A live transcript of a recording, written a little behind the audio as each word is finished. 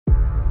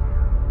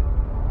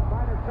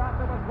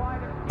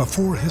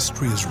Before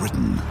history is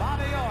written,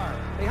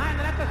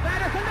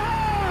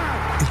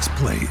 it's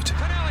played.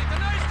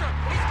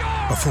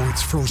 Before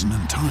it's frozen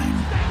in time,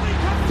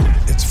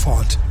 it's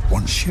fought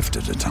one shift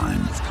at a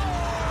time.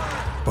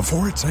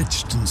 Before it's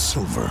etched in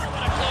silver,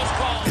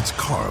 it's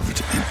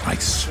carved in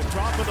ice.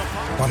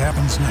 What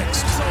happens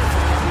next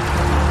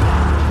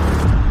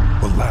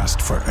will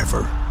last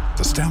forever.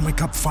 The Stanley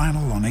Cup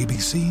Final on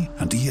ABC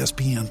and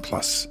ESPN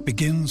Plus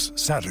begins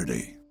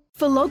Saturday.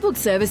 For logbook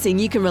servicing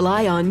you can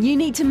rely on, you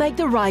need to make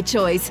the right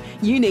choice.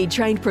 You need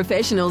trained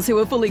professionals who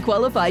are fully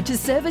qualified to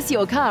service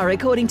your car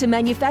according to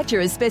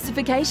manufacturer's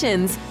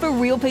specifications. For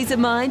real peace of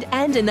mind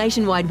and a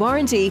nationwide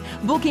warranty,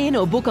 book in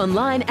or book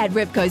online at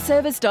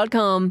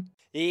repcoservice.com.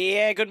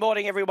 Yeah, good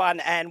morning, everyone,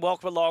 and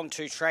welcome along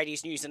to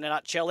Tradies News in a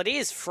Nutshell. It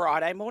is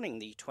Friday morning,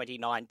 the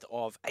 29th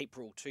of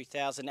April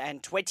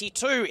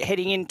 2022,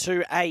 heading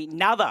into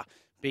another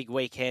big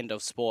weekend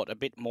of sport. A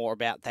bit more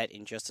about that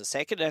in just a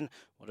second. And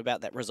what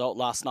about that result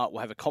last night? We'll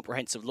have a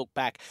comprehensive look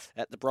back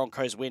at the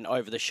Broncos win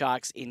over the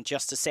Sharks in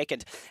just a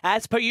second.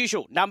 As per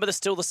usual, number is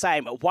still the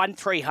same,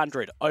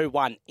 1300 01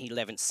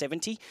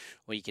 1170,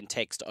 or you can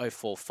text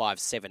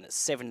 0457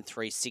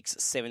 736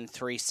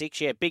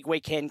 736. Yeah, big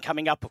weekend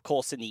coming up, of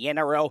course, in the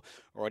NRL.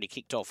 Already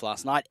kicked off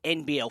last night.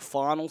 NBL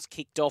finals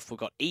kicked off. We've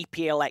got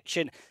EPL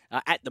action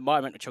at the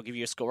moment, which I'll give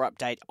you a score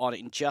update on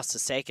in just a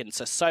second.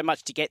 So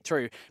much to get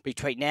through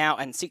between now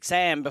and 6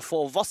 a.m.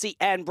 before Vossi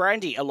and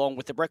Brandy, along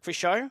with The Breakfast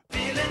Show.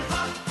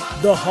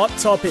 The hot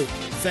topic,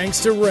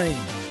 thanks to Rheem.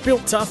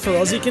 Built tough for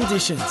Aussie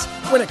conditions.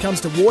 When it comes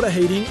to water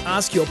heating,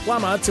 ask your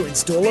plumber to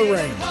install a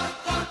Rheem.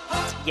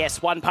 Yes,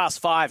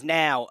 5:01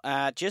 now.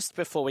 Just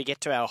before we get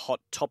to our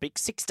hot topic,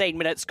 16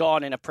 minutes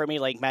gone in a Premier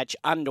League match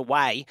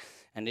underway.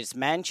 And it's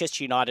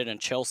Manchester United and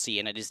Chelsea,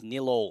 and it is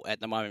 0-0 at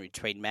the moment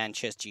between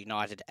Manchester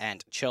United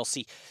and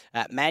Chelsea.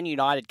 Man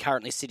United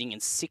currently sitting in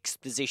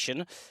 6th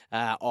position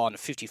on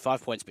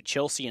 55 points, but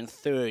Chelsea in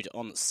 3rd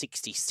on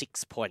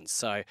 66 points.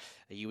 So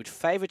you would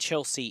favour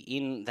Chelsea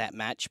in that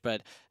match,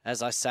 but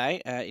as I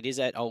say, it is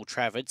at Old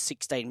Trafford.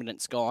 16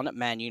 minutes gone.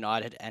 Man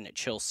United and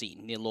Chelsea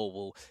 0-0.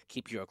 Will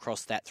keep you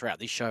across that throughout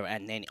this show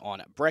and then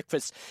on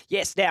breakfast.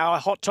 Yes, now a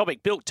hot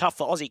topic, built tough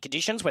for Aussie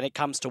conditions when it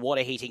comes to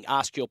water heating.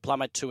 Ask your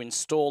plumber to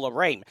install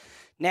a Rheem.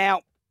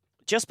 Now,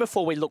 just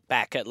before we look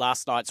back at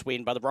last night's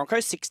win by the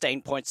Broncos,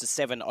 16 points to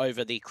 7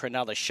 over the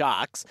Cronulla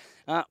Sharks,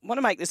 I want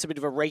to make this a bit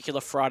of a regular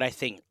Friday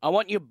thing. I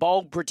want your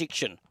bold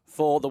prediction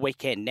for the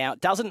weekend. Now,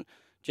 it doesn't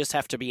just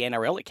have to be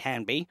NRL. It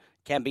can be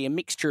a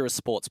mixture of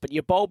sports. But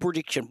your bold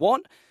prediction,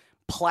 what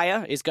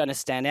player is going to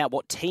stand out?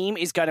 What team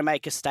is going to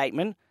make a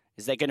statement?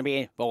 Is there going to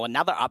be,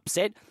 another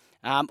upset?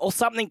 Or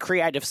something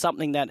creative,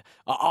 something that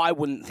I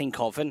wouldn't think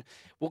of. And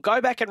we'll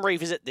go back and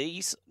revisit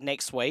these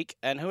next week.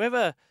 And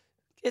whoever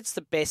gets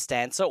the best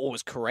answer or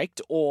is correct,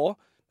 or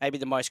maybe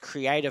the most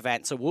creative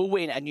answer, will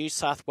win a New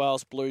South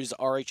Wales Blues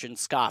Origin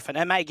scarf. And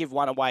I may give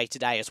one away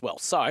today as well.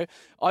 So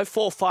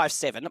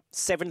 0457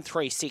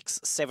 736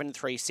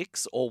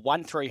 736 or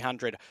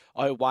 1300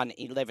 01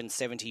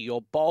 1170.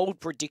 Your bold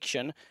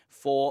prediction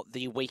for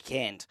the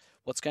weekend.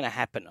 What's going to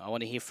happen? I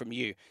want to hear from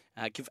you.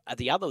 Give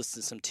the others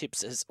some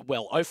tips as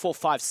well.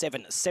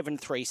 0457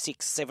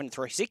 736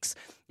 736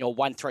 or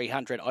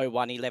 1300 01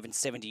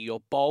 1170.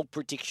 Your bold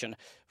prediction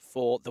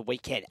for the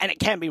weekend. And it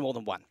can be more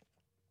than one.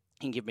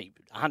 You can give me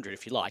 100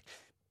 if you like.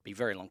 Be a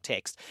very long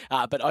text.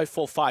 But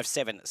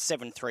 0457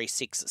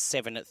 736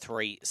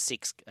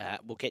 736.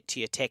 We'll get to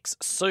your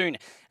text soon.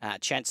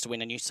 Chance to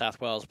win a New South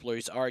Wales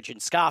Blues Origin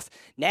scarf.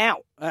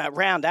 Now,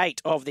 round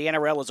 8 of the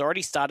NRL has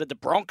already started. The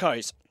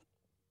Broncos,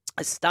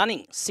 a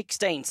stunning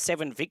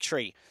 16-7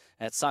 victory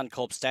at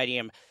Suncorp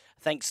Stadium,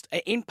 thanks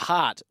in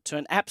part to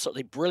an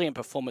absolutely brilliant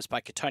performance by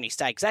Kotoni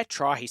Staggs. That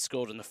try he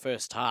scored in the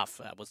first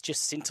half was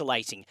just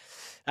scintillating.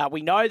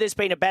 We know there's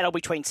been a battle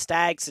between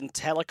Staggs and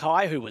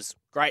Talakai, who was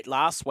great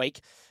last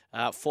week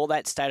for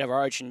that State of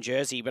Origin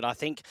jersey, but I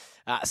think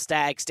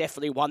Staggs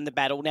definitely won the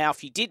battle. Now,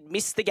 if you did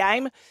miss the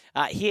game,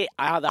 here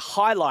are the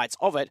highlights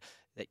of it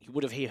that you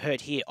would have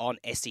heard here on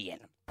SEN.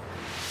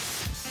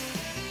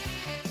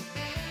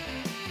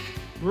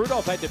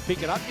 Rudolph had to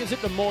pick it up, gives it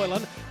to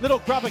Moylan. Little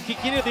grubber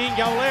kick into the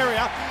in-goal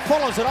area,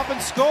 follows it up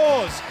and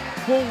scores.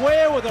 Well,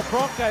 where were the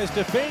Broncos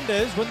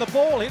defenders when the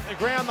ball hit the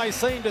ground? They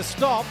seemed to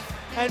stop.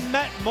 And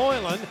Matt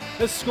Moylan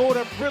has scored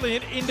a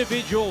brilliant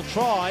individual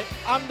try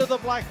under the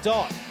black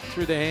dot.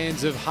 Through the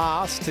hands of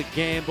Haas to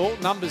Gamble.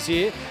 Numbers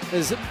here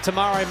as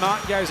Tamari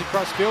Martin goes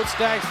across field.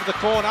 Staggs for the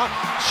corner.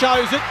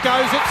 Shows it,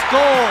 goes it,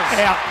 scores.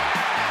 Out.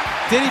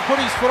 Did he put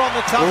his foot on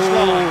the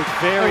touchline?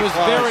 It was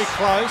very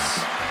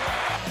close.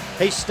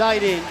 He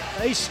stayed in.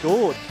 He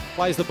scored.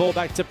 Plays the ball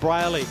back to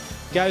Brayley.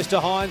 Goes to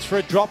Hines for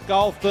a drop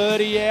goal.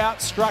 30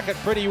 out. Struck it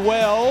pretty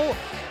well.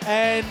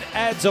 And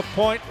adds a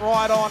point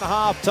right on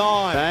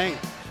half-time. Bang.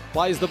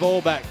 Plays the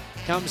ball back.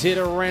 Comes here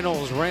to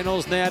Reynolds.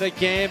 Reynolds now to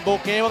Gamble.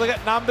 Gamble, they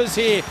got numbers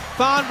here.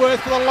 Farnworth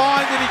for the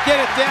line. Did he get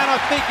it down? I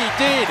think he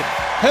did.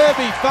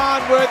 Herbie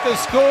Farnworth has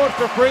scored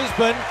for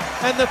Brisbane.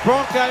 And the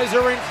Broncos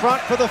are in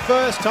front for the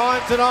first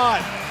time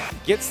tonight.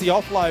 gets the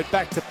offload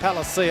back to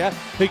Palacia,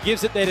 who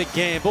gives it there to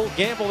Gamble.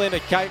 Gamble then to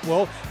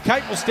Capewell.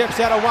 Capewell steps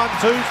out of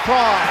 1-2's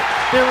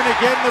Pride. They're in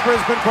again, the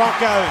Brisbane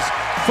Broncos.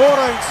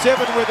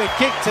 14-7 with a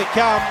kick to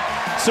come.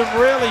 Some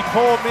really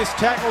poor missed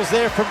tackles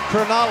there from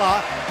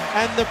Cronulla,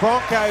 and the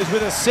Broncos,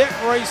 with a set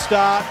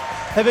restart,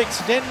 have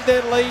extended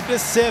their lead to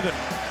 7.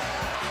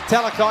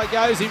 Talakai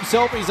goes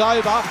himself, he's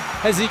over.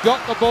 Has he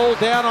got the ball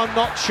down? I'm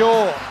not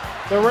sure.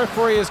 The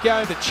referee is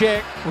going to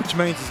check. Which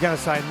means he's going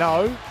to say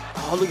no.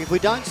 Oh, look, if we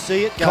don't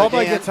see it go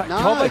Cobbler down,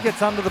 Cobbler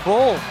gets under the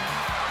ball.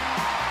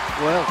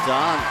 Well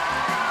done.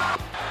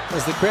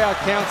 As the crowd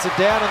counts it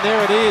down, and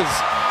there it is.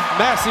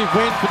 Massive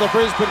win for the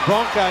Brisbane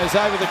Broncos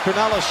over the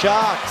Cronulla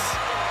Sharks.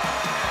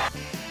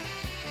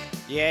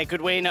 Yeah,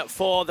 good win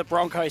for the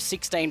Broncos,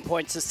 16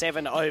 points to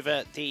 7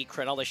 over the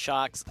Cronulla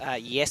Sharks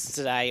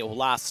yesterday or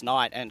last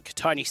night. And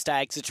Tony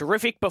Staggs, a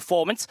terrific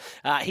performance.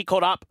 He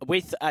caught up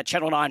with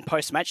Channel 9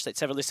 post-match. Let's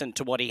have a listen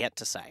to what he had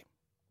to say.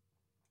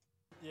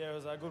 Yeah, it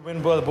was a good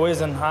win by the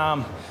boys, and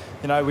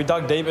we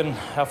dug deep, and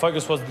our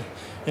focus was,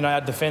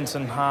 our defence,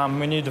 and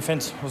we knew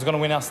defence was going to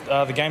win us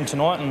the game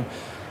tonight, and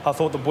I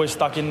thought the boys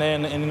stuck in there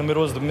in the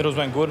middles. The middles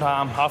went good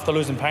after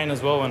losing Payne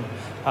as well, and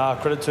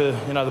credit to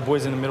the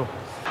boys in the middle.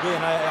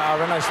 Yeah,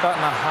 Reno's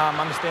starting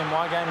to understand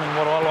my game and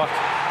what I like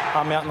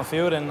out in the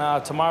field, and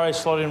Tamare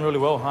slotted in really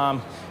well.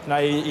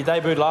 He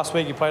debuted last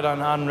week, he played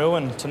unreal,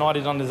 and tonight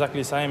he's done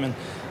exactly the same, and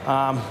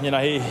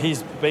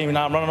he's been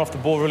running off the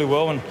ball really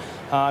well, and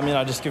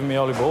just giving me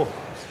early ball.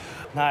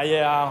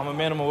 I'm a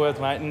man of my word,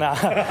 mate. No,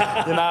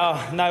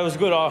 it was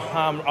good.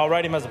 I'll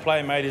rate him as a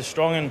player, mate. He's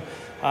strong,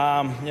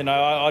 and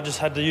I just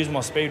had to use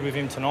my speed with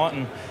him tonight,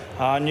 and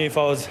I knew if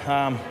I was,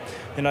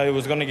 he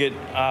was going to get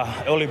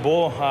early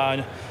ball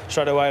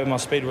straight away. My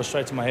speed was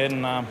straight to my head,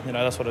 and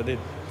that's what I did.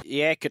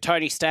 Yeah,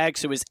 Tony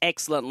Staggs, who was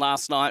excellent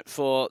last night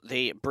for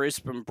the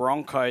Brisbane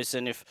Broncos.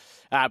 And if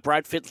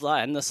Brad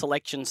Fittler and the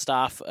selection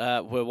staff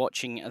were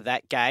watching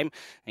that game,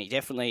 he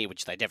definitely,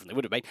 which they definitely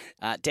would have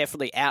been,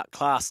 definitely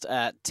outclassed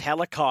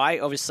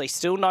Talakai. Obviously,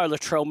 still no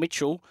Latrell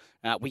Mitchell.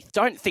 We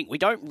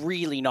don't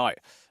really know.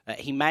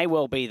 He may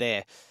well be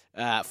there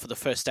for the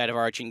first State of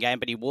Origin game,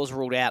 but he was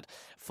ruled out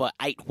for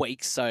 8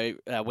 weeks. So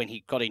when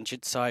he got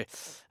injured, so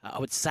I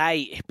would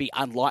say it'd be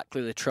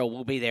unlikely Latrell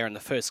will be there in the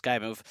first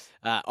game of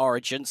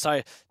Origin.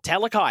 So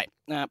Talakai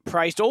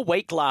praised all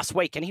week last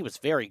week, and he was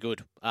very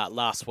good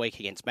last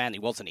week against Manly,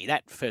 wasn't he?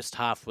 That first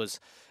half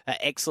was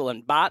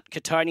excellent, but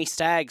Tony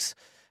Staggs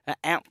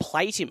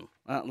outplayed him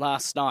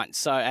last night.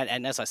 So,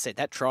 and as I said,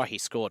 that try he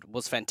scored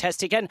was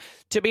fantastic. And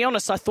to be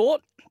honest, I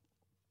thought,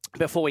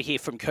 before we hear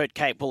from Kurt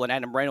Capewell and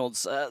Adam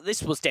Reynolds,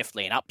 this was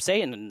definitely an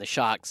upset, and the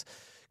Sharks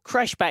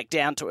crashed back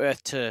down to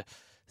earth to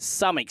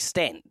some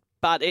extent.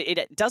 But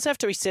it does have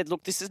to be said,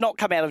 look, this has not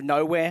come out of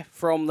nowhere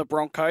from the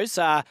Broncos.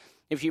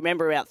 If you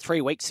remember about 3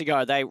 weeks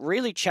ago, they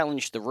really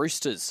challenged the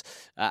Roosters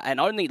and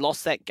only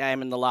lost that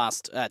game in the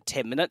last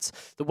 10 minutes.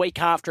 The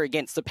week after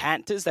against the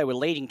Panthers, they were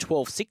leading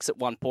 12-6 at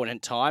one point in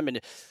time,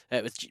 and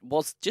it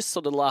was just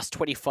sort of the last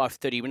 25,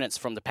 30 minutes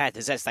from the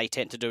Panthers, as they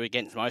tend to do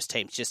against most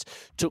teams, just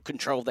took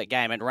control of that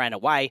game and ran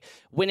away.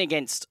 Win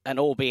against an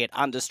albeit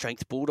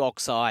understrength Bulldog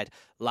side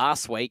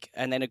last week,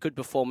 and then a good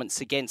performance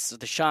against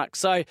the Sharks.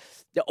 So,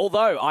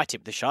 although I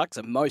tipped the Sharks,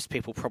 and most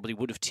people probably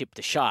would have tipped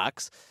the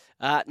Sharks,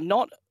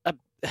 not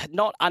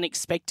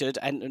unexpected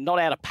and not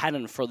out of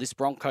pattern for this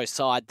Broncos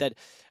side that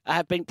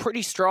have been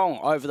pretty strong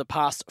over the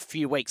past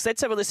few weeks.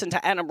 Let's have a listen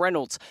to Adam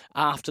Reynolds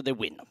after the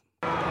win.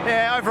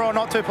 Yeah, overall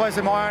not too pleased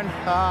with my own.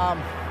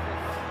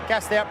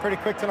 Gassed out pretty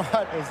quick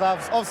tonight. It was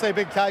obviously a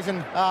big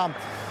occasion.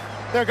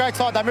 They're a great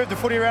side. They moved the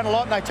footy around a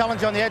lot and they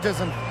challenge you on the edges.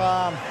 And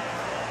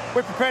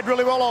we prepared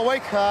really well all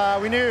week.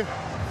 We knew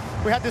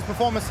we had this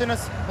performance in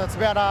us. It's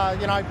about,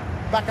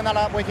 backing that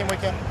up week in,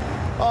 week out.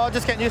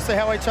 Just getting used to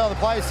how each other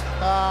plays.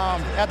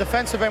 Our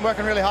defence have been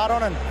working really hard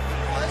on, and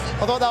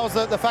I thought that was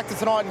the factor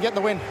tonight in getting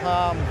the win.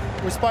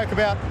 We spoke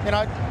about,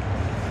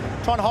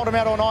 trying to hold them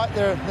out all night.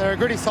 They're a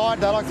gritty side.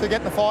 They like to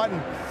get in the fight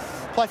and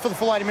play for the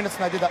full 80 minutes,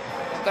 and they did that.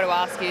 I've got to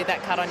ask you,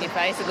 that cut on your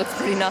face, it looks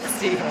pretty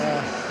nasty.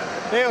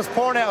 Yeah, it was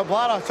pouring out with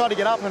blood. I tried to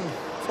get up and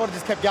sort of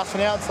just kept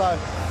gushing out. So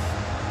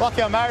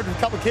lucky I'm married with a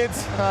couple of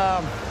kids.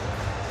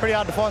 Pretty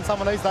hard to find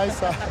someone these days.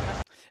 So.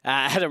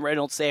 Adam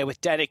Reynolds there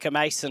with Danica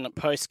Mason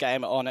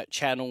post-game on at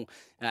Channel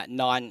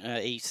 9.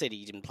 He said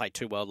he didn't play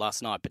too well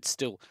last night, but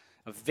still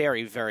a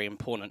very, very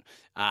important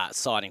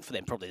signing for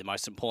them, probably the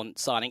most important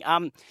signing.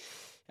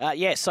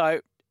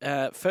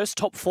 First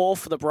top four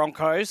for the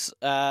Broncos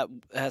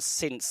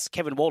since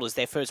Kevin Walters,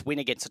 their first win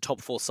against a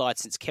top four side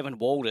since Kevin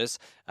Walters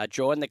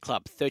joined the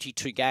club,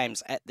 32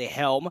 games at the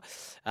helm.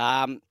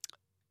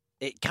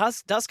 It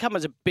does come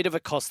as a bit of a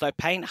cost, though.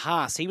 Payne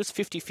Haas, he was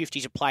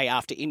 50-50 to play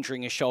after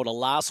injuring his shoulder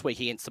last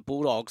week against the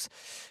Bulldogs,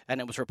 and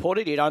it was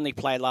reported he'd only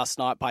played last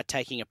night by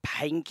taking a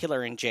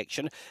painkiller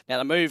injection. Now,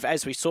 the move,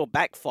 as we saw,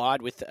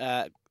 backfired with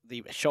the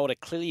shoulder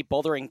clearly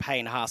bothering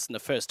Payne Haas in the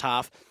first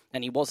half,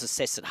 and he was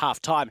assessed at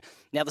half-time.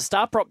 Now, the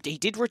star prop, he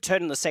did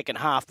return in the second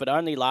half, but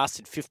only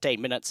lasted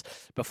 15 minutes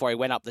before he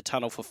went up the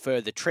tunnel for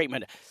further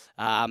treatment.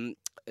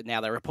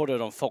 Now, they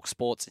reported on Fox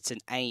Sports it's an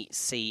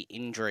AC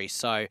injury.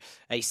 So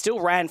he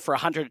still ran for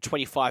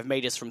 125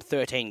 metres from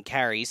 13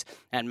 carries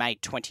and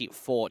made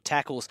 24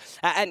 tackles.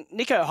 And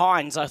Nicho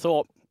Hynes, I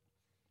thought,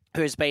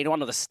 who has been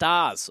one of the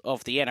stars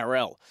of the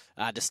NRL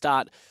to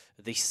start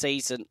the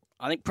season,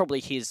 I think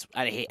probably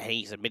and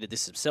he's admitted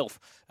this himself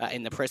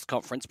in the press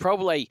conference,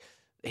 probably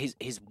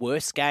his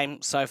worst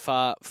game so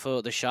far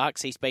for the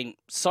Sharks. He's been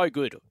so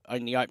good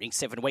in the opening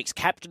 7 weeks,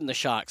 captained the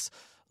Sharks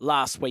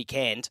last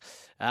weekend,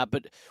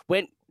 but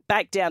went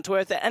back down to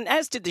earth, and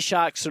as did the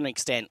Sharks to an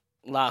extent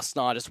last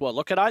night as well.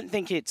 Look, I don't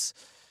think it's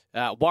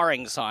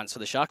worrying signs for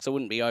the Sharks. I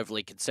wouldn't be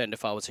overly concerned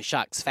if I was a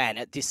Sharks fan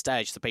at this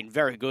stage. They've been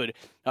very good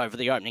over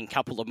the opening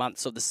couple of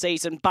months of the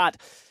season, but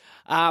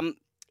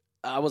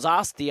I was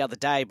asked the other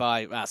day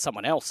by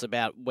someone else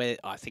about where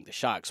I think the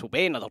Sharks will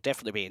be, and they'll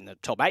definitely be in the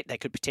top 8. They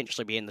could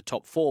potentially be in the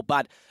top 4,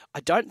 but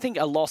I don't think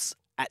a loss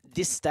at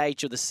this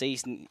stage of the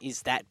season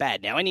is that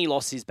bad. Now, any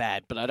loss is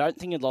bad, but I don't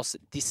think a loss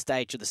at this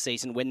stage of the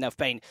season when they've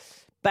been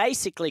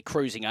basically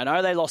cruising. I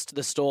know they lost to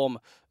the Storm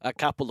a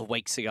couple of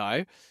weeks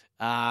ago.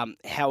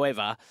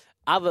 However,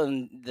 other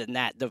than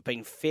that, they've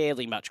been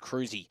fairly much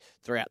cruisy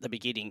throughout the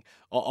beginning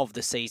of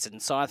the season.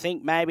 So I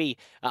think maybe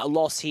a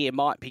loss here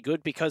might be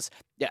good because,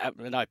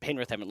 no,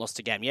 Penrith haven't lost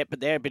a game yet,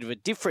 but they're a bit of a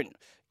different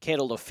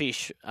kettle of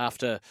fish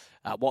after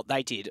what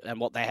they did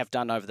and what they have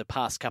done over the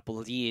past couple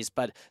of years.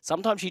 But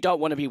sometimes you don't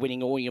want to be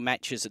winning all your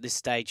matches at this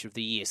stage of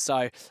the year.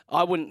 So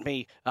I wouldn't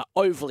be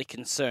overly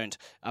concerned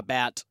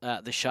about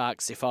the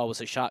Sharks if I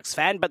was a Sharks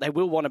fan, but they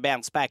will want to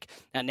bounce back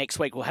next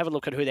week. We'll have a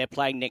look at who they're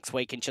playing next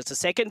week in just a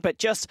second. But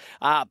just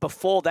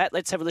before that,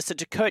 let's have a listen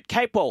to Kurt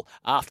Capewell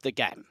after the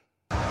game.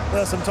 There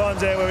were some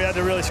times there where we had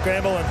to really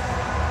scramble,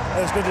 and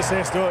it was good to see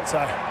us do it.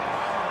 So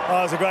it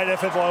was a great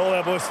effort by all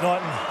our boys tonight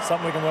and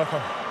something we can work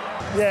on.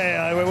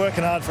 Yeah, we're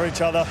working hard for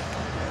each other.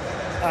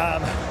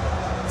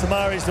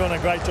 Tamari's doing a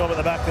great job at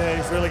the back there.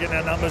 He's really getting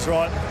our numbers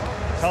right,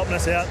 helping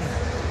us out.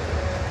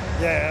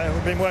 And,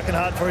 we've been working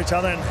hard for each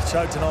other and it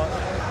showed tonight.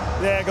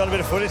 Yeah, got a bit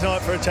of footy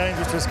tonight for a change,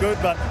 which was good,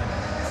 but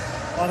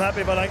I'm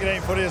happy if I don't get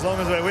any footy as long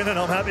as we're winning.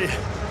 I'm happy.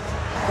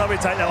 Probably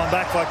take that one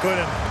back if I could,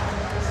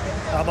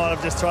 and I might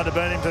have just tried to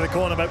burn him to the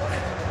corner, but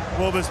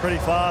Wilbur's pretty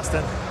fast,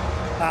 and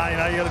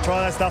you got to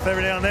try that stuff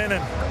every now and then,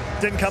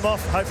 and didn't come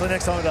off. Hopefully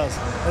next time it does.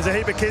 There's a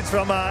heap of kids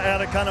from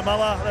out of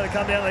Cunnamulla that have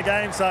come down to the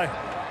game, so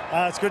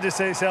it's good to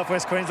see South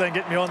West Queensland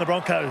getting behind the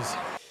Broncos.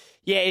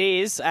 Yeah, it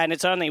is, and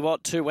it's only,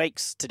 2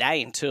 weeks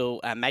today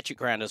until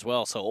Magic Round as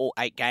well, so all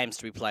 8 games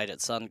to be played at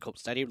Suncorp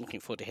Stadium. Looking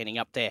forward to heading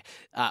up there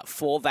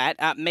for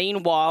that.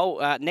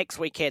 Meanwhile, next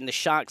weekend, the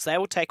Sharks, they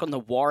will take on the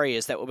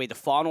Warriors. That will be the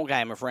final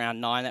game of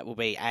Round 9. That will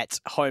be at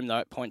home, though,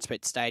 at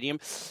PointsBet Stadium.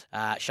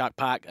 Shark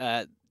Park,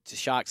 the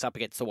Sharks up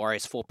against the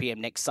Warriors 4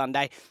 p.m. next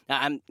Sunday.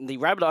 The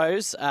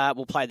Rabbitohs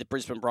will play the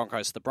Brisbane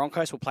Broncos. The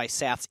Broncos will play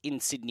Souths in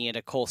Sydney at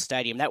Accor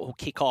Stadium. That will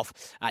kick off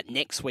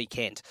next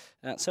weekend.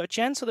 So a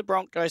chance for the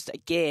Broncos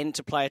again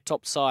to play a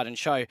top side and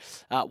show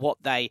what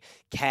they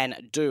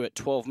can do at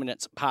 12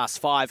 minutes past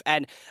 5.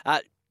 And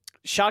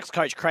Sharks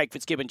coach Craig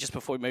Fitzgibbon, just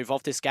before we move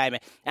off this game,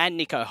 and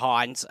Nicho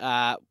Hynes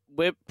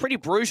were pretty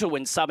brutal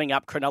when summing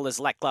up Cronulla's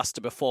lacklustre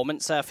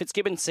performance.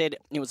 Fitzgibbon said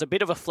it was a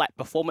bit of a flat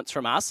performance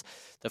from us.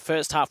 The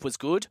first half was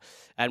good,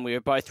 and we were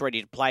both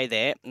ready to play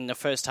there. In the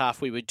first half,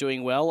 we were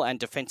doing well, and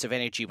defensive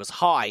energy was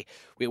high.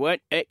 We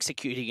weren't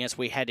executing as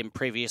we had in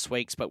previous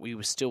weeks, but we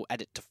were still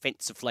at it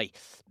defensively.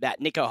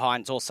 Nicho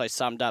Hynes also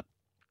summed up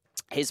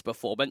his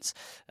performance,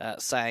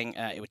 saying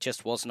it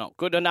just was not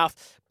good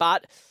enough.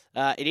 But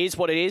it is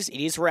what it is.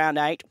 It is round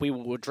 8. We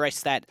will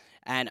address that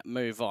and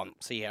move on.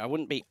 So, I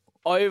wouldn't be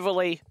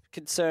overly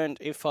concerned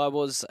if I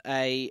was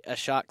a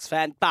Sharks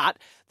fan, but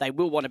they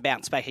will want to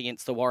bounce back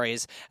against the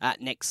Warriors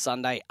next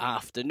Sunday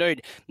afternoon.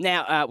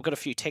 Now, we've got a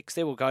few texts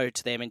there. We'll go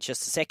to them in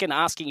just a second,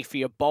 asking you for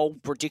your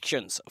bold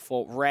predictions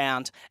for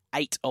round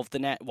 8 of the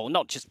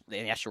not just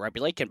the National Rugby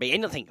League, can be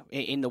anything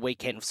in the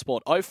weekend of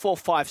sport.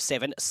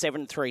 0457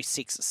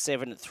 736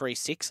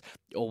 736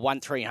 or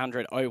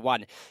 1300 01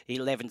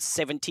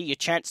 1170. Your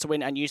chance to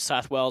win a New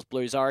South Wales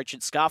Blues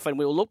Origin scarf, and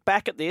we'll look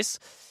back at this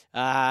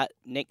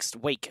next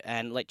week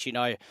and let you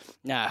know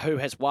who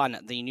has won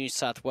the New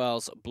South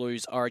Wales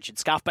Blues Origin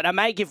scarf. But I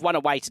may give one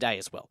away today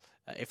as well.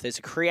 If there's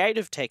a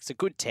creative text, a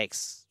good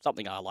text,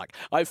 something I like,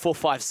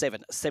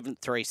 0457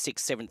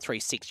 736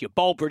 736. Your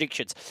bold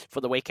predictions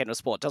for the weekend of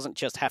sport. Doesn't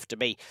just have to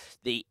be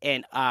the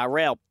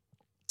NRL.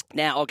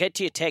 Now, I'll get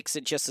to your text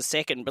in just a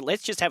second, but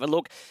let's just have a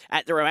look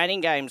at the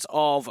remaining games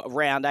of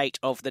round 8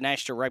 of the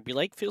National Rugby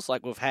League. Feels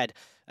like we've had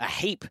a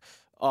heap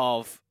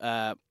of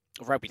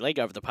rugby league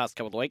over the past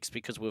couple of weeks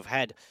because we've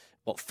had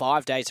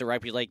 5 days of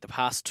rugby league the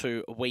past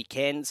 2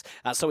 weekends.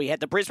 So we had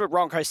the Brisbane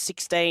Broncos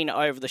 16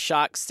 over the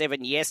Sharks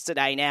 7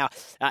 yesterday. Now,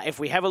 if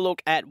we have a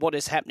look at what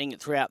is happening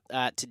throughout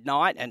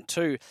tonight, and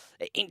 2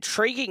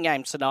 intriguing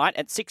games tonight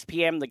at 6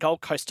 p.m, the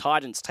Gold Coast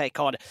Titans take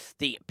on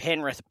the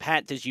Penrith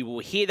Panthers. You will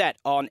hear that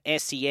on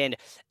SEN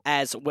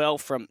as well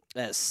from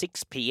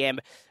 6 p.m.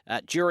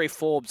 Jury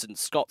Forbes and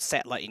Scott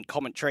Sattler in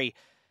commentary.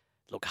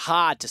 Look,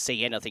 hard to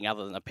see anything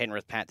other than the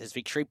Penrith Panthers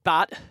victory,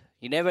 but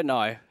You never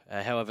know.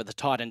 However, the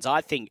Titans,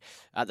 I think,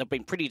 they've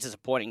been pretty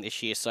disappointing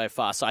this year so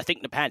far. So I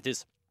think the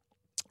Panthers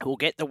will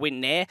get the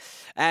win there.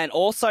 And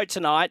also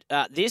tonight,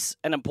 this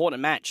an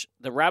important match.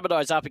 The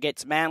Rabbitohs up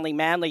against Manly.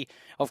 Manly,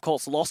 of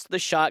course, lost to the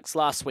Sharks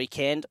last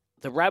weekend.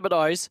 The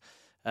Rabbitohs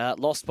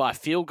lost by a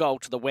field goal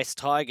to the West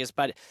Tigers.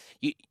 But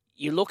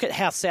you look at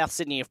how South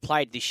Sydney have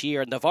played this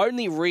year, and they've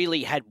only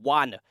really had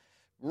one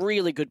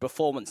really good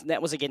performance, and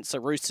that was against the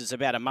Roosters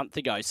about a month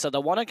ago. So they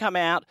want to come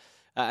out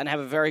and have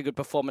a very good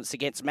performance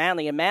against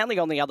Manly. And Manly,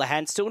 on the other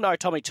hand, still no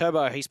Tommy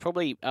Turbo. He's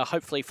probably,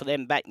 hopefully for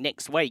them, back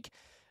next week.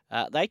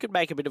 They could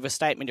make a bit of a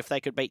statement if they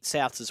could beat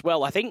Souths as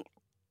well. I think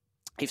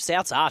if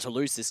Souths are to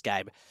lose this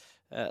game,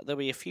 there'll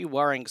be a few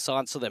worrying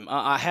signs for them.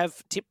 I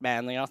have tipped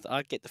Manly.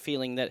 I get the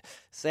feeling that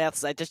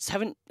Souths, they just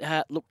haven't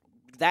looked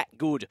that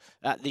good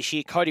this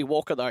year. Cody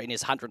Walker, though, in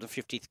his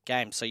 150th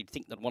game, so you'd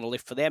think they'd want to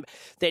lift for them.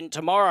 Then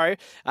tomorrow,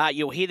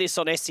 you'll hear this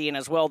on SEN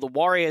as well. The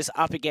Warriors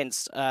up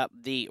against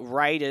the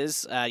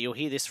Raiders. You'll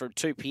hear this from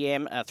 2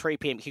 p.m., 3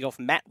 p.m. kickoff.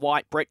 Matt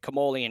White, Brett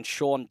Kamali and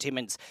Sean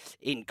Timmins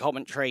in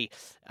commentary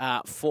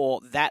for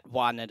that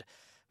one. And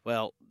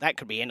well, that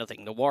could be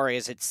anything. The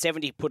Warriors had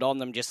 70 put on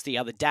them just the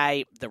other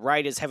day. The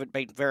Raiders haven't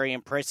been very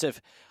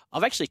impressive.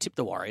 I've actually tipped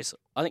the Warriors.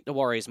 I think the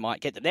Warriors might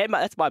get them.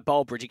 That's my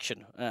bold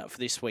prediction for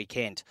this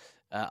weekend.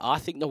 I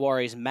think the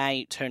Warriors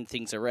may turn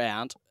things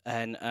around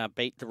and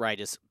beat the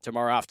Raiders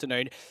tomorrow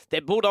afternoon.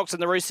 Their Bulldogs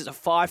and the Roosters at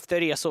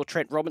 5:30. I saw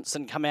Trent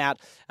Robinson come out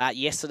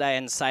yesterday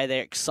and say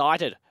they're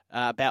excited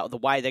about the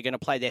way they're going to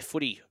play their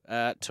footy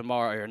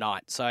tomorrow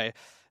night. So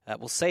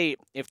we'll see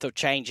if they'll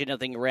change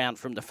anything around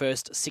from the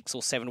first 6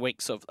 or 7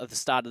 weeks of the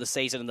start of the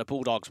season. And the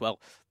Bulldogs, well,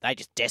 they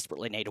just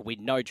desperately need a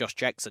win. No Josh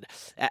Jackson,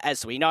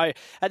 as we know.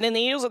 And then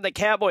the Eels and the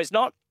Cowboys,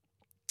 not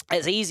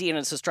as easy and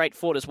as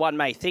straightforward as one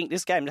may think.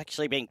 This game is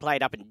actually being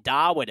played up in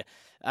Darwin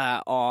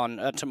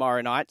on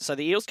tomorrow night. So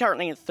the Eels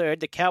currently in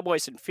third, the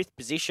Cowboys in fifth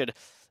position.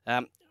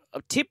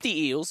 I've tipped the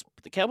Eels,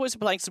 but the Cowboys are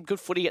playing some good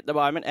footy at the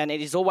moment, and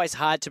it is always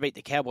hard to beat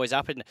the Cowboys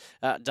up in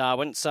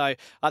Darwin. So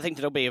I think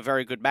it'll be a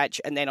very good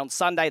match. And then on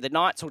Sunday, the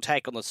Knights will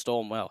take on the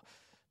Storm. Well,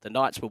 the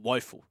Knights were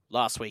woeful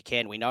last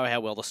weekend. We know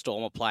how well the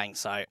Storm are playing,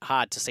 so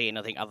hard to see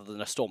anything other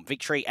than a Storm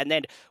victory. And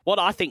then what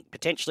I think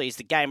potentially is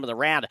the game of the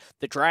round,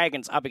 the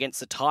Dragons up against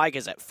the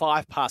Tigers at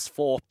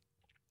 4:05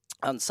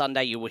 on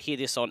Sunday. You will hear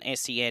this on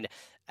SEN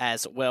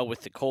as well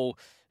with the call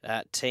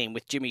team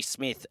with Jimmy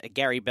Smith,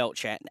 Gary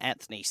Belcher and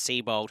Anthony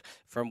Seibold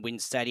from Wynn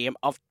Stadium.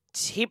 I've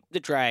tipped the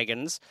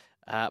Dragons,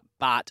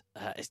 but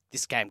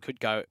this game could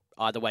go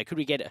either way. Could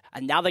we get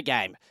another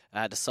game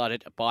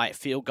decided by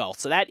field goal?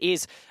 So that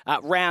is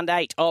round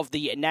 8 of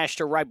the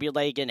National Rugby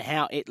League and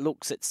how it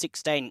looks at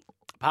 5:16.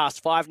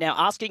 Now,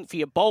 asking for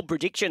your bold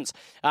predictions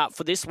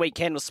for this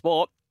weekend of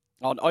sport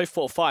on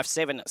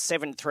 0457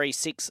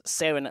 736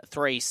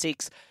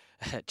 736.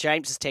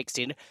 James has texted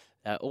in.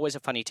 Always a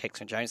funny text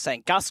from James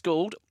saying, Gus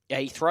Gould,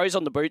 he throws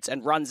on the boots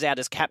and runs out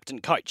as captain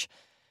coach.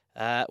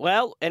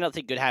 Well,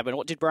 anything could happen.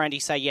 What did Brandy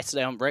say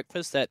yesterday on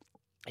breakfast? That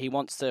he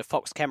wants the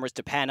Fox cameras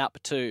to pan up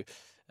to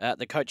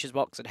the coach's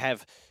box and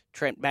have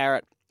Trent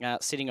Barrett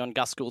sitting on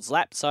Gus Gould's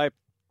lap. So,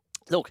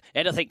 look,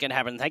 anything can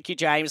happen. Thank you,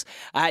 James.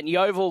 And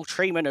Yeovil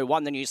Treeman, who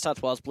won the New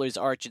South Wales Blues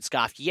Origin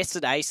scarf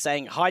yesterday,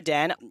 saying, Hi,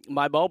 Dan.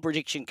 My bold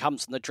prediction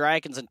comes from the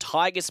Dragons and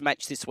Tigers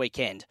match this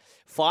weekend.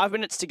 5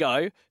 minutes to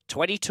go,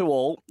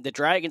 22-all. The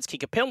Dragons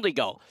kick a penalty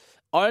goal,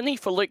 only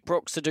for Luke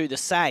Brooks to do the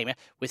same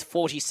with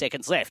 40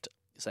 seconds left.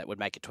 So that would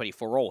make it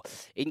 24-all.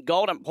 In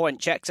Golden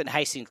Point, Jackson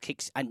Hastings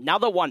kicks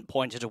another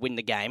one-pointer to win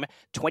the game,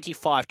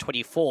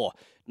 25-24.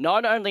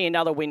 Not only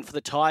another win for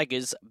the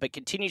Tigers, but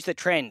continues the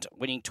trend,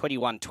 winning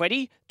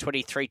 21-20,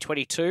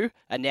 23-22,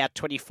 and now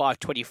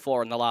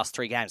 25-24 in the last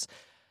 3 games.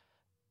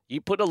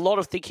 You put a lot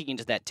of thinking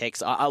into that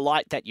text. I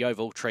like that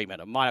Yeovil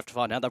treatment. I might have to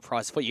find another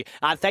prize for you.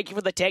 Thank you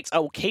for the text. I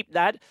will keep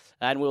that,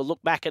 and we'll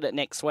look back at it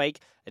next week.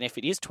 And if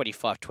it is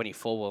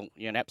 25-24, well,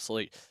 you're an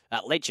absolute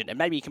legend. And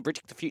maybe you can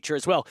predict the future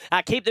as well.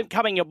 Keep them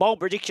coming, your bold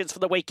predictions for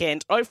the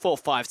weekend.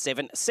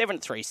 0457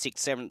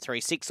 736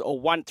 736 or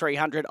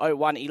 1300 01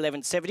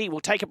 1170.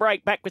 We'll take a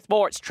break. Back with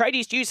more. It's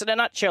Tradies News in a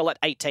nutshell at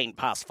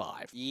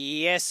 5:18.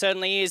 Yes,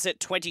 certainly is at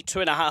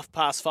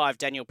 5:22.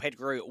 Daniel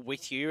Pettigrew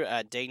with you.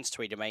 Dean's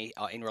tweeted me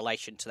in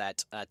relation to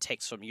that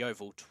text from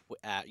Yeovil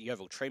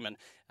Treeman.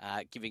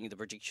 Giving you the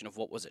prediction of,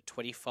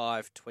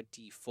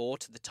 25-24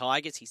 to the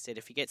Tigers. He said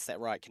if he gets that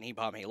right, can he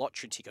buy me a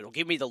lottery ticket or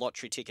give me the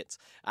lottery tickets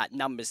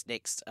numbers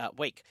next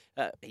week?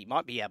 He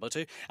might be able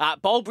to.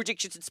 Bold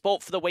predictions in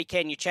sport for the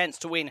weekend. Your chance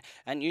to win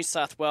a New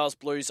South Wales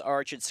Blues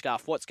Origin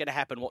scarf. What's going to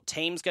happen? What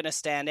team's going to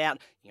stand out?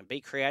 You can be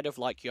creative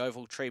like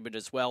Yeovil Treatment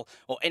as well,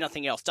 or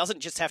anything else.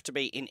 Doesn't just have to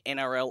be in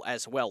NRL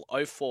as well.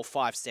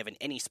 0457,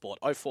 any sport.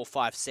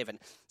 0457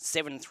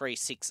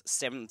 736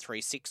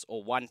 736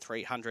 or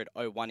 1300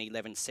 01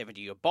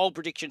 1170. Your bold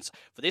predictions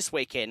for this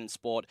weekend in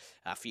sport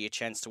for your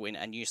chance to win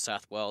a New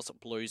South Wales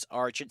Blues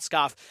Origin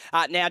scarf.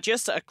 Now,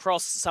 just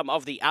across some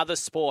of the other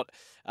sport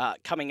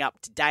coming up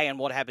today and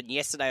what happened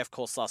yesterday, of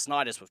course, last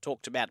night, as we've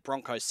talked about,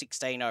 Broncos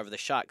 16 over the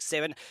Sharks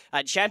 7.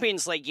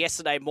 Champions League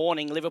yesterday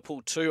morning,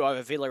 Liverpool 2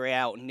 over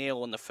Villarreal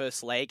 0 in the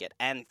first leg at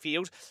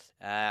Anfield.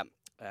 And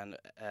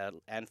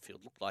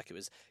Anfield looked like it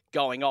was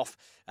going off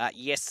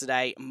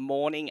yesterday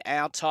morning,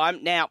 our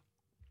time. Now,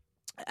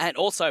 and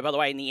also, by the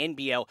way, in the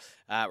NBL,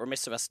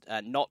 remiss of us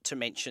not to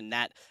mention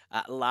that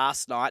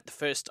last night, the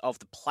first of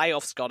the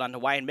playoffs got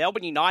underway, and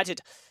Melbourne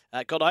United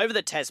got over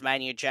the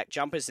Tasmania Jack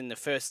Jumpers in the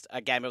first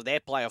game of their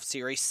playoff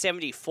series,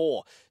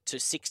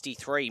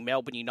 74-63.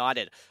 Melbourne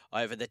United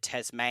over the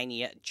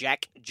Tasmania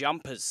Jack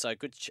Jumpers. So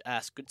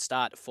good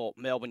start for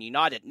Melbourne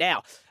United.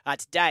 Now,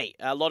 today,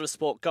 a lot of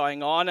sport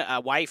going on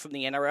away from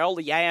the NRL.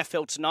 The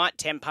AFL tonight,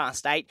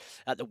 8:10.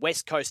 The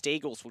West Coast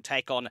Eagles will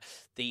take on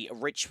the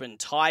Richmond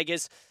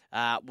Tigers.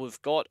 We've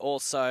got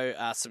also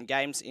some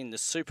games in the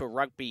Super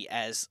Rugby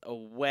as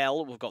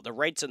well. We've got the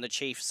Reds and the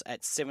Chiefs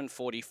at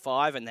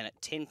 7:45, and then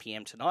at 10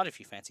 p.m. tonight, if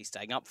you fancy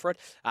staying up for it,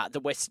 the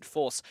Western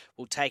Force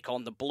will take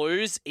on the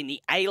Blues. In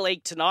the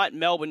A-League tonight,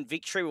 Melbourne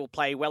Victory will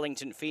play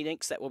Wellington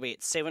Phoenix. That will be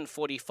at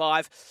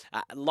 7:45.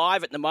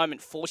 Live at the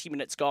moment, 40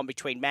 minutes gone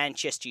between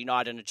Manchester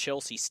United and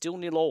Chelsea. Still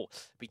 0-0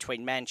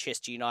 between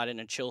Manchester United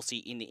and Chelsea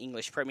in the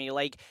English Premier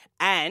League.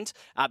 And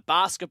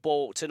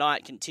basketball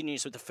tonight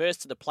continues with the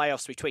first of the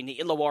playoffs between the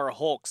Illawarra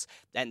Hawks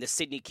and the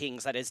Sydney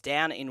Kings. That is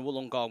down in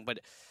Wollongong, but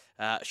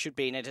should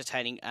be an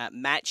entertaining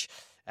match.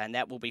 And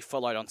that will be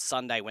followed on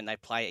Sunday when they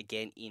play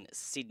again in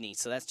Sydney.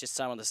 So that's just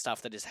some of the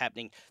stuff that is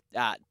happening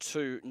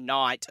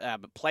tonight.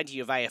 But plenty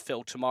of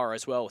AFL tomorrow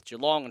as well, with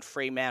Geelong and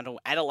Fremantle,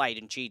 Adelaide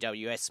and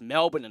GWS,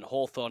 Melbourne and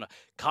Hawthorn,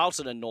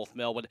 Carlton and North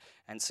Melbourne,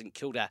 and St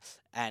Kilda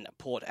and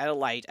Port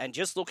Adelaide. And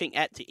just looking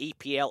at the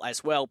EPL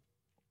as well,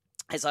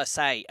 as I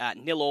say,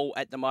 0-0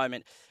 at the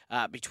moment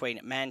between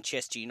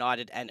Manchester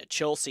United and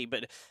Chelsea.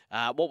 But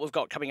what we've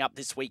got coming up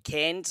this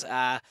weekend,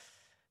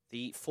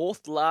 the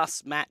fourth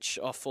last match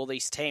for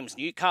these teams,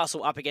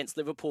 Newcastle up against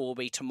Liverpool, will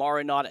be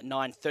tomorrow night at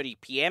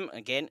 9:30 p.m.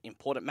 Again,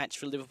 important match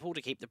for Liverpool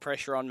to keep the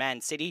pressure on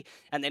Man City.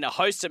 And then a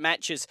host of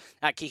matches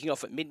kicking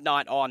off at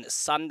midnight on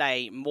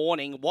Sunday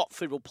morning.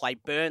 Watford will play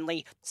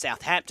Burnley.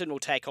 Southampton will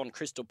take on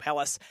Crystal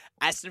Palace.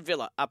 Aston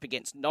Villa up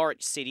against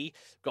Norwich City.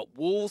 Got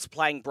Wolves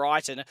playing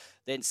Brighton.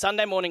 Then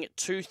Sunday morning at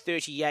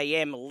 2:30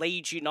 a.m,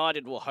 Leeds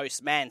United will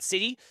host Man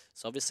City.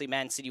 So obviously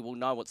Man City will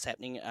know what's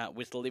happening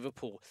with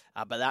Liverpool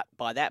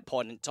by that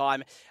point in time.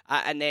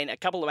 And then a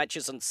couple of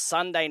matches on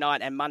Sunday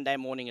night and Monday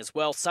morning as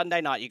well. Sunday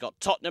night, you got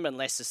Tottenham and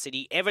Leicester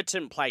City.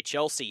 Everton play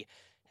Chelsea.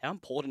 How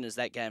important is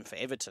that game for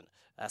Everton?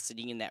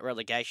 Sitting in that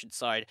relegation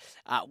side.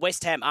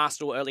 West Ham,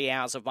 Arsenal, early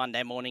hours of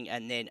Monday morning,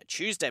 and then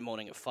Tuesday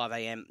morning at 5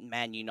 a.m,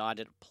 Man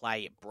United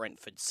play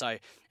Brentford. So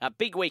a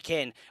big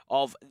weekend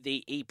of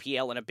the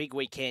EPL and a big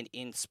weekend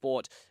in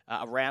sport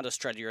around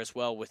Australia as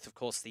well, with, of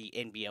course, the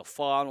NBL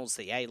finals,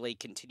 the A-League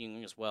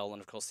continuing as well, and,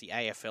 of course, the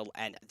AFL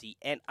and the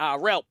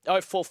NRL.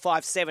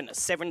 0457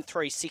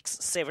 736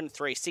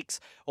 736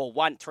 or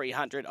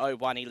 1300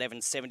 01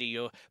 1170.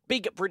 Your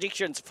big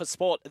predictions for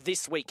sport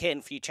this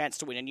weekend for your chance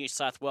to win a New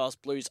South Wales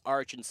Blues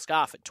Origin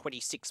scarf at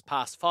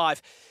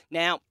 5:26.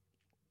 Now,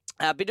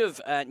 a bit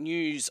of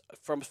news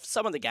from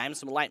some of the games,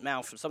 some late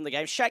mail from some of the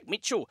games. Shaq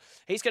Mitchell,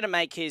 he's going to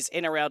make his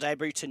NRL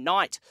debut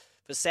tonight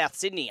for South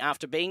Sydney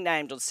after being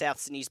named on South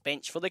Sydney's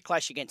bench for the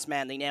clash against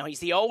Manly. Now, he's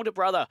the older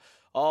brother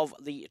of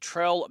the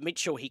Trell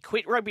Mitchell. He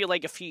quit rugby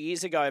league a few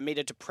years ago amid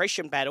a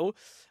depression battle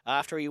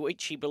after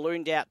which he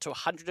ballooned out to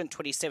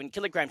 127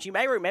 kilograms. You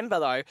may remember,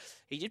 though,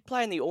 he did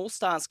play in the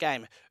All-Stars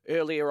game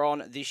earlier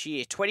on this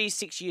year.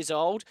 26 years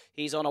old,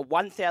 he's on a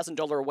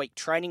 $1,000 a week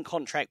training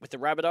contract with the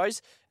Rabbitohs,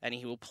 and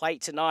he will play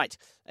tonight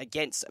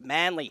against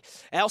Manly.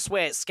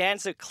 Elsewhere,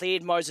 scans have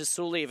cleared Moses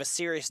Suli of a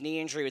serious knee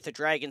injury, with the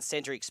Dragons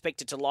centre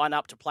expected to line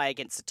up to play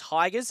against the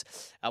Tigers.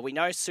 We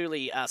know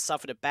Suli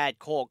suffered a bad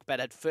cork, but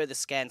had further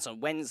scans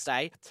on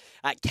Wednesday.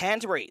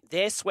 Canterbury,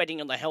 they're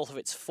sweating on the health of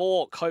its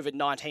 4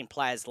 COVID-19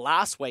 players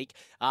last week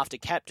after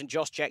captain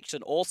Josh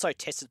Jackson also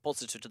tested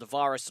positive to the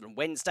virus on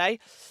Wednesday.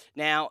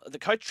 Now, the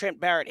coach Trent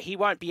Barrett, he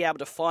won't be able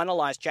to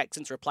finalise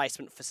Jackson's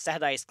replacement for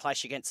Saturday's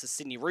clash against the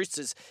Sydney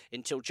Roosters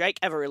until Jake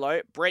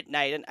Averillo, Brett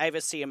Naden,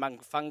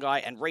 Avasi Fungi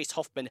and Reece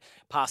Hoffman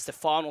pass the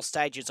final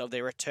stages of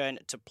their return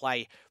to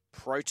play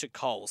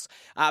protocols.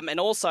 And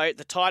also,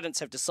 the Titans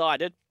have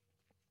decided,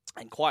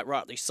 and quite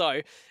rightly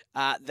so,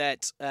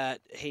 that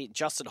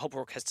Justin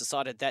Holbrook has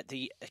decided that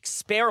the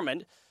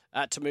experiment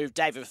to move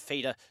David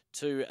Fifita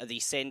to the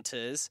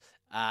centres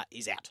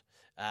is out.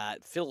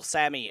 Phil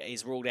Sammy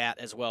is ruled out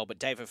as well, but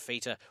David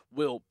Fifita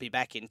will be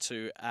back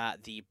into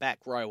the back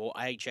row, or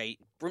AJ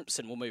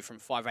Brimson will move from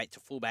 5'8" to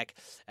fullback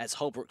as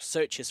Holbrook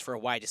searches for a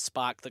way to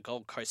spark the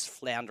Gold Coast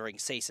floundering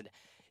season.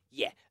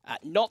 Yeah,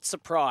 not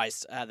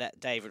surprised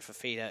that David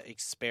Fifita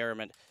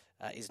experiment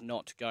is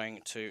not going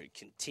to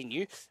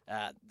continue.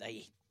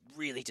 They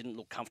really didn't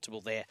look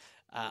comfortable there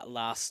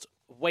last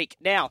week.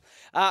 Now,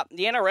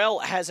 the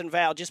NRL has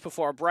unveiled just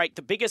before a break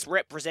the biggest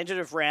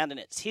representative round in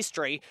its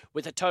history,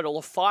 with a total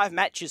of 5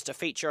 matches to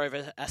feature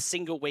over a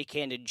single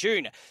weekend in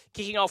June.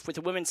 Kicking off with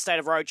the Women's State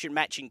of Origin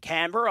match in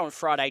Canberra on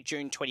Friday,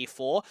 June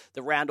 24.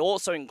 The round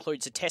also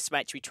includes a test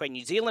match between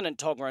New Zealand and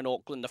Tonga and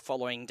Auckland the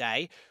following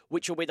day,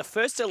 which will be the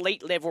first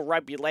elite-level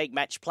rugby league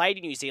match played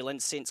in New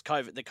Zealand since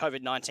the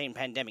COVID-19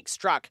 pandemic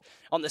struck.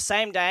 On the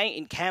same day,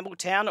 in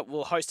Campbelltown, it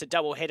will host a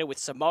doubleheader with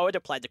Samoa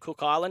to play the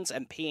Cook Islands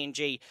and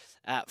PNG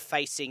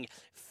facing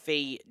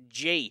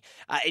Fiji.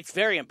 It's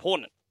very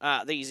important,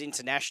 these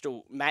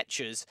international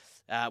matches.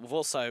 We've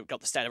also got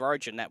the State of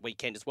Origin that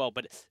weekend as well,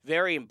 but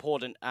very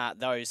important,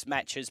 those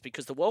matches,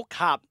 because the World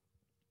Cup,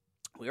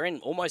 we're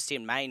almost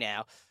in May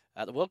now.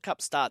 The World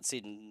Cup starts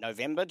in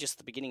November, just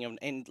the beginning of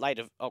late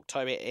of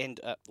October, end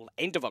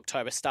of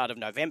October, start of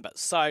November.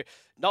 So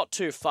not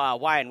too far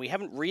away, and we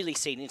haven't really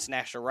seen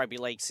international rugby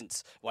league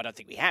since, well, I don't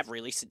think we have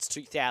really, since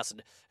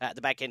 2000, at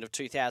the back end of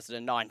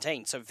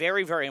 2019. So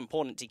very, very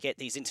important to get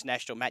these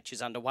international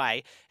matches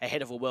underway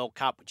ahead of a World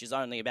Cup, which is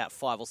only about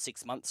 5 or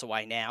 6 months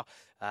away now.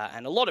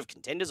 And a lot of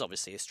contenders,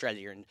 obviously,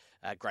 Australia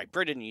and Great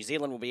Britain, New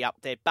Zealand will be up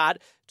there, but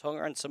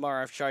Tonga and Samoa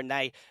have shown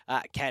they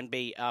can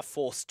be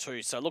forced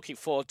to. So looking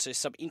forward to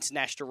some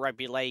international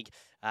rugby league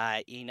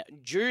in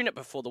June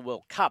before the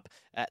World Cup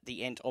at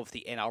the end of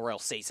the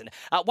NRL season.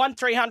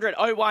 1300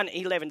 01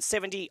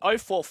 1170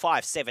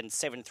 0457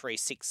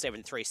 736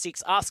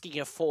 736, asking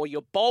you for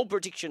your bold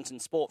predictions in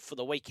sport for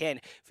the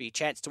weekend for your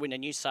chance to win a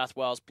New South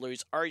Wales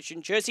Blues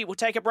Origin jersey. We'll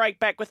take a break,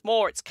 back with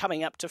more. It's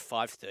coming up to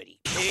 5:30.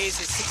 It is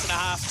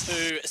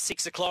 6:30 to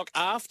 6 o'clock.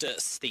 After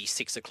the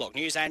 6 o'clock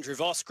news, Andrew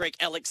Voss, Greg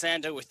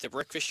Alexander with The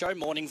Breakfast Show.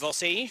 Morning,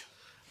 Vossie.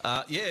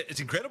 Yeah,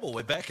 it's incredible.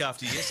 We're back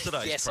after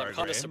yesterday's yes, program. I'm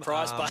kind of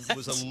surprised by that. It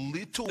was a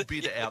little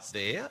bit out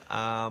there.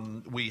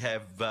 We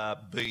have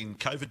been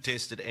COVID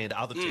tested and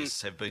other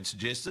tests have been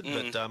suggested,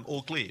 but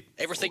all clear.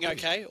 Everything all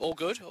okay? All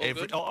good? All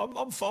good?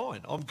 I'm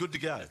fine. I'm good to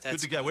go. Good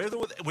to go.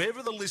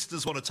 Wherever the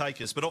listeners want to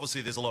take us, but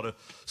obviously there's a lot of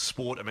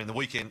sport. I mean,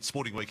 the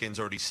sporting weekend's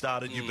already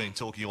started. You've been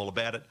talking all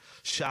about it.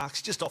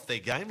 Sharks just off their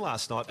game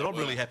last night, but I'm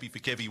really happy for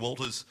Kevy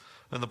Walters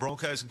and the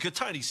Broncos. And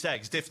Tony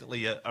Staggs,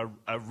 definitely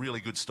a really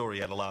good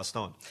story out of last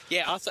night.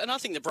 Yeah, and I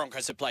think the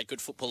Broncos have played good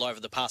football over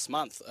the past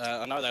month.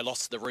 I know they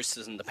lost to the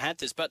Roosters and the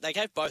Panthers, but they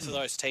gave both of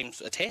those teams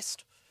a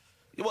test.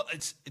 Well,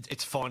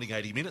 it's finding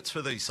 80 minutes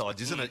for these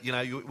sides, isn't it? You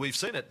know, we've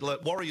seen it.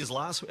 Warriors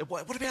last.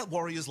 What about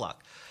Warriors'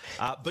 luck?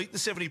 Beat the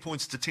 70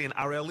 points to 10.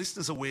 Are our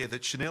listeners aware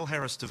that Chanel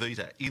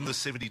Harris-Tavita, in the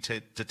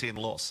 70-10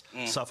 loss,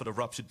 suffered a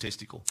ruptured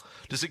testicle?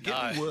 Does it get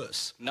any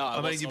worse? No.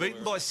 I mean, you're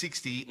beaten by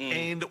 60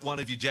 and one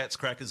of your Jats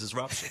crackers is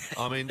ruptured.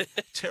 I mean,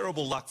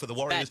 terrible luck for the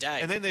Warriors. Bad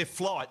day. And then their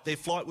flight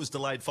was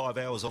delayed 5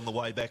 hours on the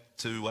way back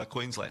to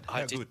Queensland.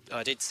 How good.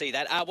 I did see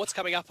that. What's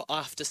coming up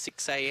after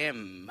 6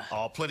 a.m?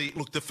 Oh, plenty.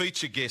 Look, the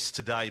feature guest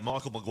today,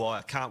 Michael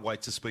Maguire. Can't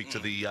wait to speak to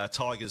the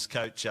Tigers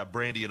coach.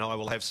 Brandy and I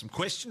will have some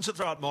questions to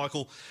throw at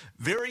Michael.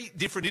 Very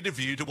different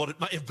interview to what it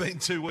may have been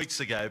 2 weeks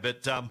ago,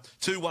 but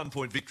 2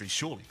 1-point victories.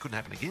 Surely couldn't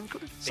happen again,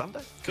 could it?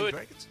 Sunday? Good.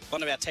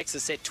 One of our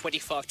texters said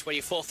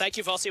 25-24. Thank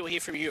you, Vossi. We'll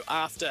hear from you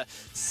after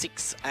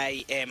 6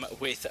 a.m.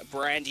 with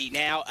Brandy.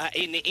 Now,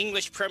 in the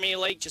English Premier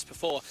League, just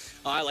before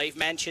I leave,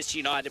 Manchester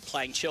United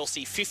playing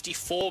Chelsea.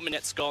 54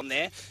 minutes gone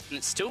there, and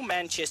it's still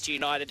Manchester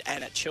United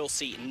and at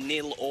Chelsea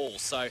 0-0.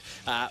 So,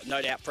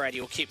 no doubt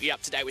Brandy will keep you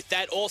up to date with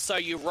that. Also,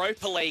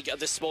 Europa League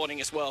this morning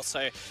as well.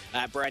 So,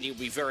 Brandy will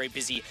be very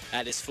busy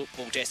at his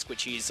football desk,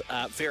 which he's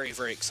very,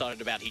 very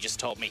excited about. He just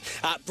told me.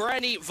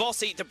 Brandy,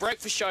 Vossi, The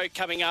Breakfast Show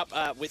coming up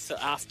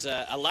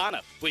after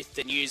Alana with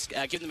the news.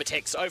 Give them a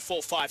text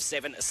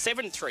 0457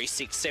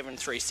 736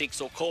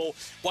 736 or call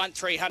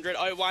 1300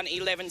 01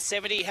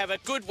 1170. Have a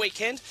good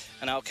weekend,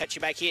 and I'll catch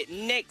you back here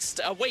next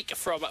week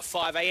from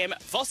 5 a.m.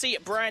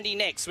 Vossi, Brandy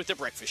next with The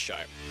Breakfast Show.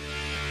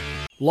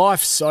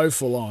 Life's so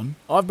full on.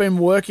 I've been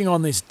working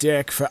on this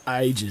deck for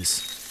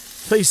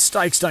ages. These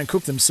steaks don't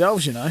cook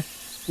themselves, you know.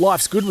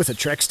 Life's good with a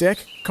Trex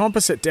deck.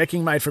 Composite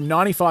decking made from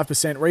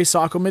 95%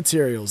 recycled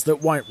materials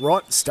that won't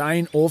rot,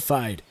 stain or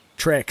fade.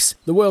 Trex,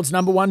 the world's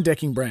 #1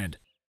 decking brand.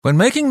 When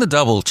making the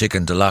double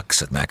chicken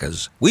deluxe at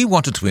Macca's, we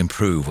wanted to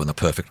improve on the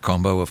perfect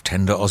combo of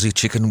tender Aussie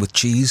chicken with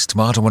cheese,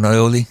 tomato and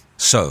aioli.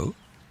 So,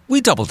 we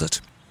doubled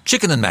it.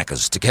 Chicken and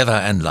Macca's, together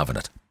and loving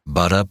it.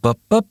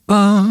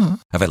 Ba-da-ba-ba-ba.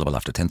 Available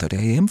after 10:30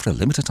 a.m. for a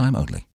limited time only.